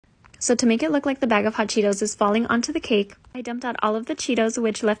So to make it look like the bag of hot Cheetos is falling onto the cake, I dumped out all of the Cheetos,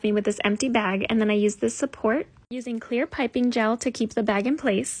 which left me with this empty bag, and then I used this support using clear piping gel to keep the bag in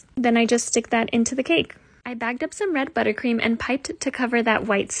place. Then I just stick that into the cake. I bagged up some red buttercream and piped to cover that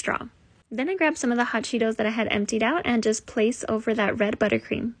white straw. Then I grabbed some of the hot Cheetos that I had emptied out and just place over that red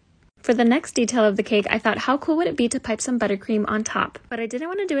buttercream. For the next detail of the cake, I thought how cool would it be to pipe some buttercream on top, but I didn't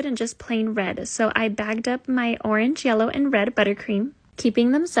want to do it in just plain red, so I bagged up my orange, yellow, and red buttercream,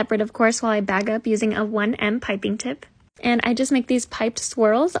 keeping them separate of course while I bag up using a 1M piping tip. And I just make these piped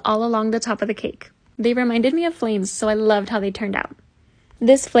swirls all along the top of the cake. They reminded me of flames, so I loved how they turned out.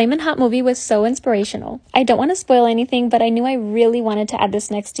 This Flamin' Hot movie was so inspirational. I don't want to spoil anything, but I knew I really wanted to add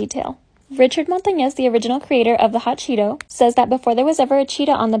this next detail. Richard Montañez, the original creator of the hot Cheeto, says that before there was ever a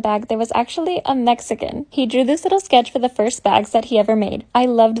cheetah on the bag, there was actually a Mexican. He drew this little sketch for the first bags that he ever made. I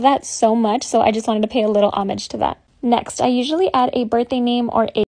loved that so much, so I just wanted to pay a little homage to that. Next, I usually add a birthday name or a